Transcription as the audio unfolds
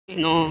You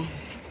know,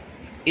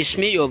 it's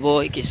me, your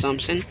boy, K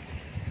Samson.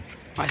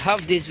 I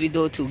have this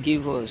video to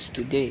give us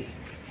today.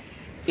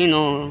 You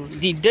know,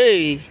 the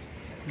day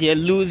they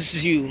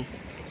lose you,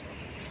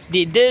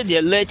 the day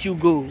they let you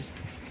go,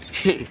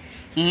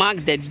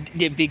 mark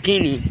the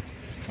beginning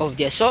of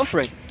their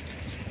suffering.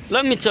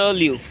 Let me tell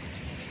you,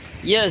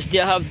 yes, they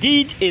have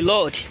did a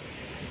lot.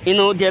 You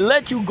know, they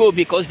let you go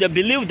because they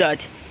believe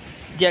that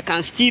they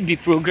can still be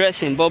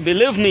progressing. But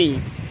believe me,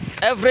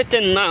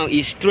 everything now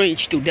is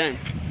strange to them.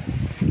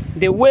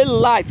 The way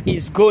life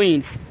is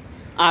going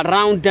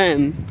around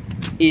them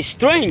is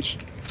strange.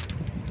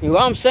 You know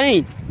what I'm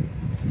saying?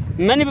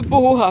 Many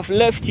people who have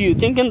left you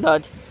thinking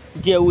that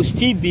they will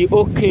still be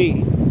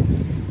okay,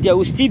 they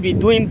will still be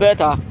doing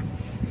better,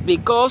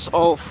 because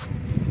of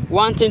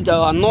one thing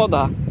or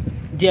another,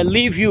 they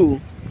leave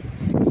you.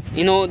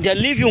 You know, they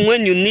leave you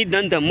when you need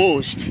them the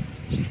most.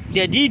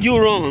 They did you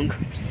wrong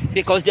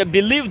because they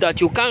believe that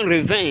you can't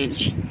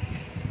revenge.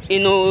 You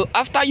know,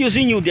 after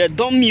using you, they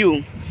dump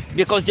you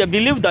because they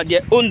believe that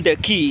they own the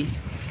key,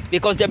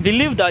 because they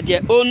believe that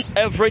they own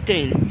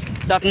everything,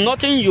 that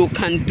nothing you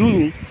can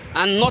do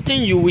and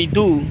nothing you will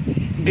do.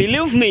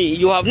 Believe me,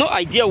 you have no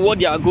idea what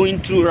they are going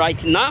through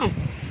right now.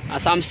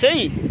 As I'm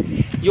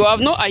saying, you have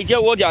no idea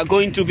what they are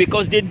going through,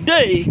 because the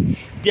day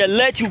they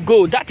let you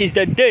go, that is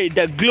the day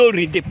the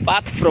glory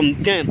depart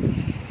from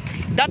them.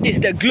 That is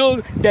the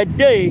glory, the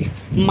day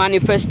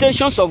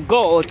manifestations of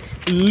God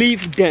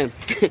leave them.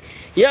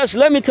 Yes,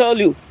 let me tell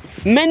you,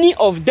 many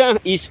of them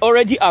is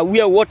already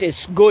aware what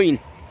is going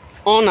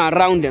on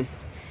around them.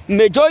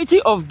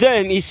 Majority of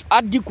them is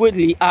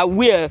adequately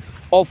aware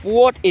of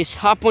what is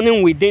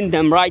happening within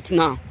them right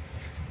now.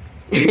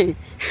 You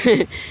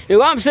know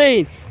what I'm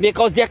saying?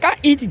 Because they can't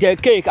eat their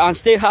cake and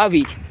still have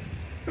it.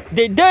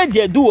 The day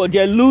they do or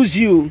they lose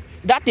you,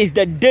 that is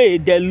the day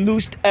they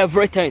lose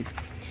everything.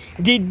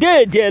 The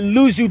day they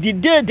lose you,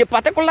 the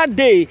particular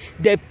day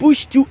they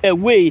pushed you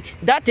away,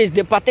 that is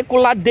the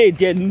particular day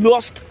they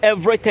lost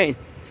everything.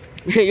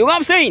 You know what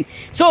I'm saying?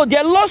 So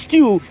they lost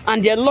you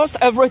and they lost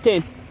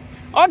everything.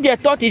 All their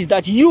thought is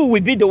that you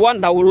will be the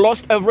one that will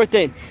lost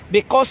everything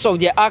because of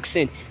their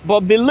accent.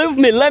 But believe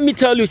me, let me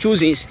tell you,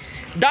 chooses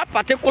that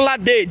particular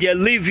day they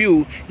leave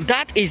you,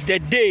 that is the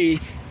day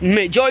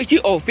majority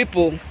of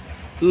people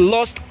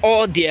lost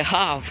all they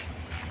have.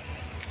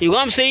 You know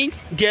what I'm saying?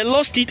 They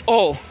lost it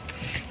all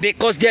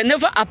because they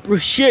never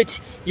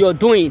appreciate your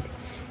doing.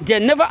 They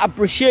never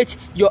appreciate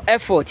your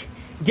effort.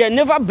 They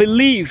never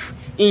believe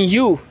in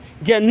you.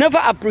 They never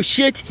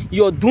appreciate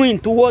your doing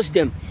towards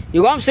them.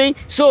 You know what I'm saying?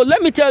 So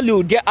let me tell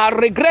you, they are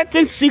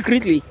regretting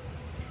secretly.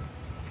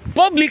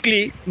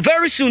 Publicly,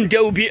 very soon they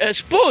will be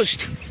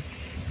exposed.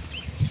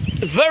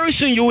 Very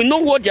soon you will know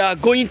what they are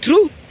going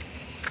through.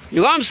 You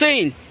know what I'm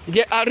saying?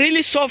 They are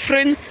really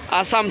suffering,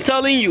 as I'm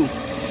telling you.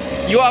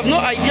 You have no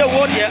idea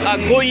what they are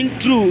going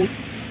through.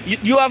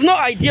 You have no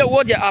idea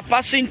what they are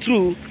passing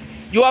through.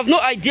 You have no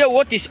idea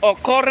what is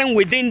occurring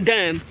within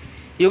them.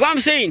 You know what I'm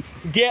saying?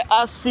 They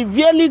are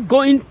severely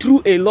going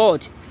through a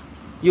lot.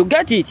 You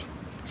get it?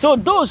 So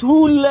those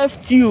who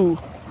left you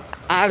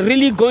are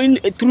really going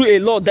through a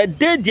lot. The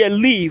day they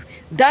leave,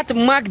 that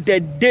mark the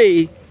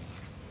day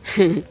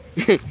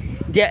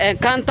they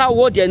encounter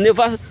what they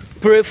never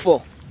pray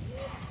for.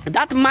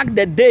 That mark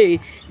the day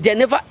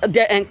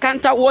they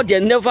encounter what they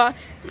never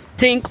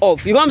think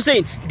of. You know what I'm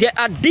saying? They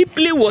are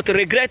deeply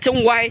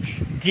regretting why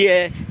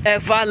they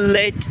ever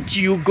let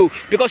you go.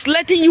 Because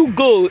letting you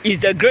go is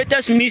the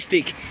greatest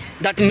mistake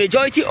that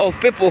majority of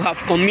people have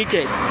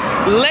committed.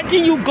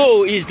 Letting you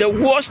go is the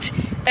worst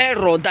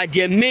error that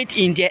they made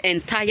in their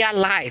entire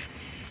life.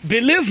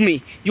 Believe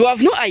me, you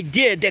have no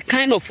idea the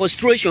kind of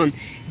frustration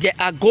they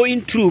are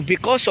going through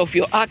because of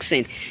your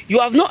accent. You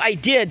have no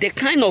idea the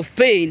kind of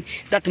pain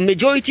that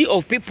majority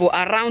of people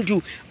around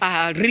you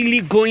are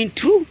really going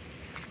through.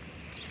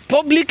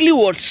 Publicly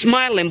was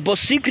smiling but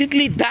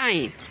secretly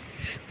dying.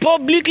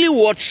 Publicly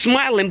was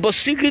smiling but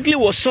secretly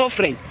was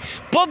suffering.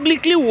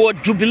 Publicly was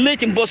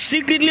jubilating but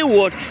secretly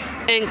was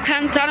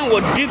encountering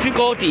with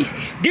difficulties.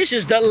 This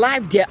is the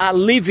life they are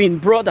living,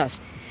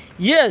 brothers.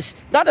 Yes,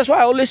 that is why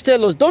I always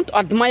tell us, don't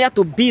admire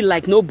to be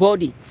like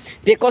nobody.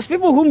 Because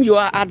people whom you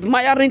are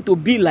admiring to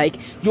be like,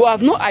 you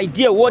have no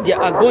idea what they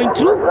are going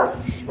through.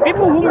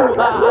 People whom you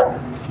are,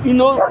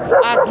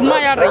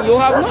 admiring, you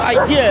have no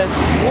idea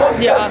what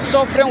they are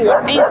suffering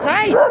with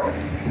inside.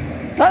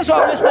 That's why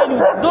I always tell you,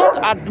 don't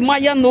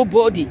admire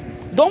nobody.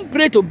 Don't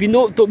pray to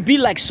be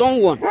like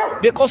someone,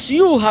 because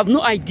you have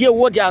no idea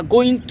what they are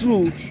going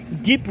through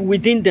deep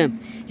within them.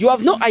 You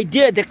have no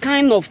idea the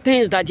kind of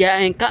things that they are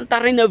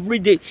encountering every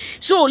day.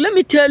 So let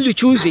me tell you,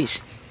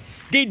 chooses.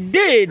 The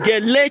day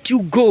they let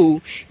you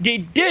go, the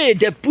day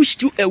they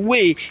pushed you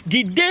away,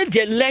 the day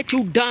they let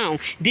you down,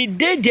 the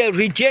day they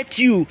reject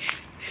you,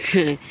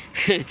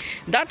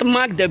 that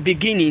marked the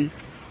beginning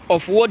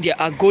of what they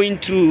are going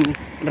through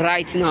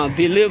right now.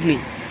 Believe me,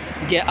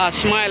 they are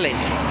smiling.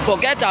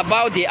 Forget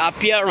about the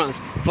appearance.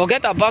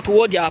 Forget about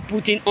what they are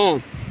putting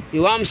on.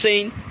 You know what I'm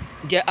saying?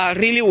 They are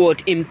really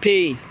in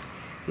pain.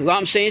 You know what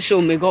I'm saying?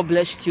 So may God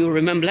bless you.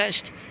 Remain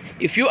blessed.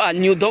 If you are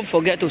new, don't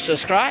forget to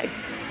subscribe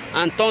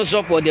and thumbs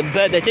up or the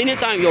bell that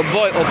anytime your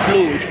boy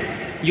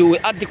upload, you will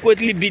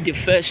adequately be the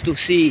first to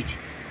see it.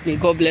 May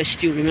God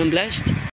bless you. Remain blessed.